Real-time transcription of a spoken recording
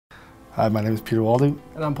Hi, my name is Peter Woldu.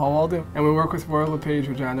 And I'm Paul Woldu, and we work with Royal LePage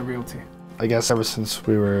Regina Realty. I guess ever since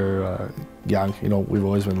we were young, we've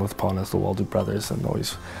always been looked upon as the Woldu brothers and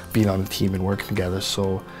always being on a team and working together.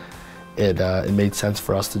 So it made sense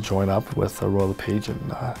for us to join up with Royal LePage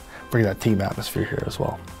and bring that team atmosphere here as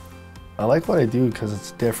well. I like what I do because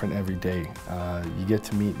it's different every day. You get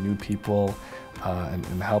to meet new people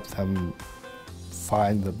and help them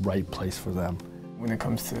find the right place for them. When it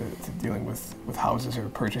comes to dealing with houses or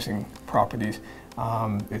purchasing properties,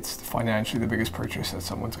 it's financially the biggest purchase that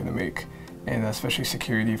someone's going to make, and especially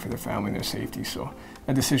security for their family and their safety. So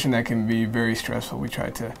a decision that can be very stressful, we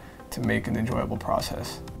try to make an enjoyable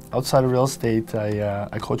process. Outside of real estate,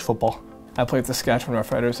 I coach football. I play with the Saskatchewan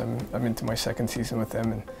Roughriders. I'm into my second season with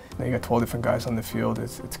them, and you got 12 different guys on the field.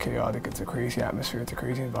 It's chaotic, it's a crazy atmosphere, it's a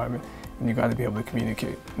crazy environment, and you got to be able to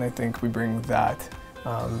communicate. And I think we bring that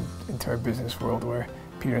into our business world, where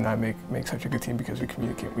Peter and I make such a good team because we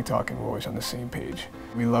communicate, we talk, and we're always on the same page.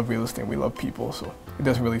 We love real estate, we love people, so it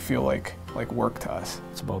doesn't really feel like work to us.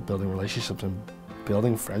 It's about building relationships and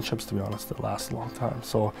building friendships, to be honest, that last a long time.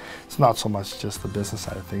 So it's not so much just the business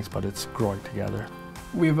side of things, but it's growing together.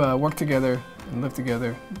 We've worked together and lived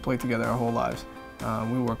together, played together our whole lives.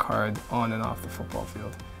 We work hard on and off the football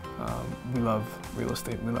field. We love real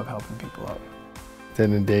estate, we love helping people out. At the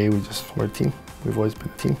end of the day, we're a team. We've always been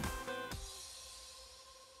a team.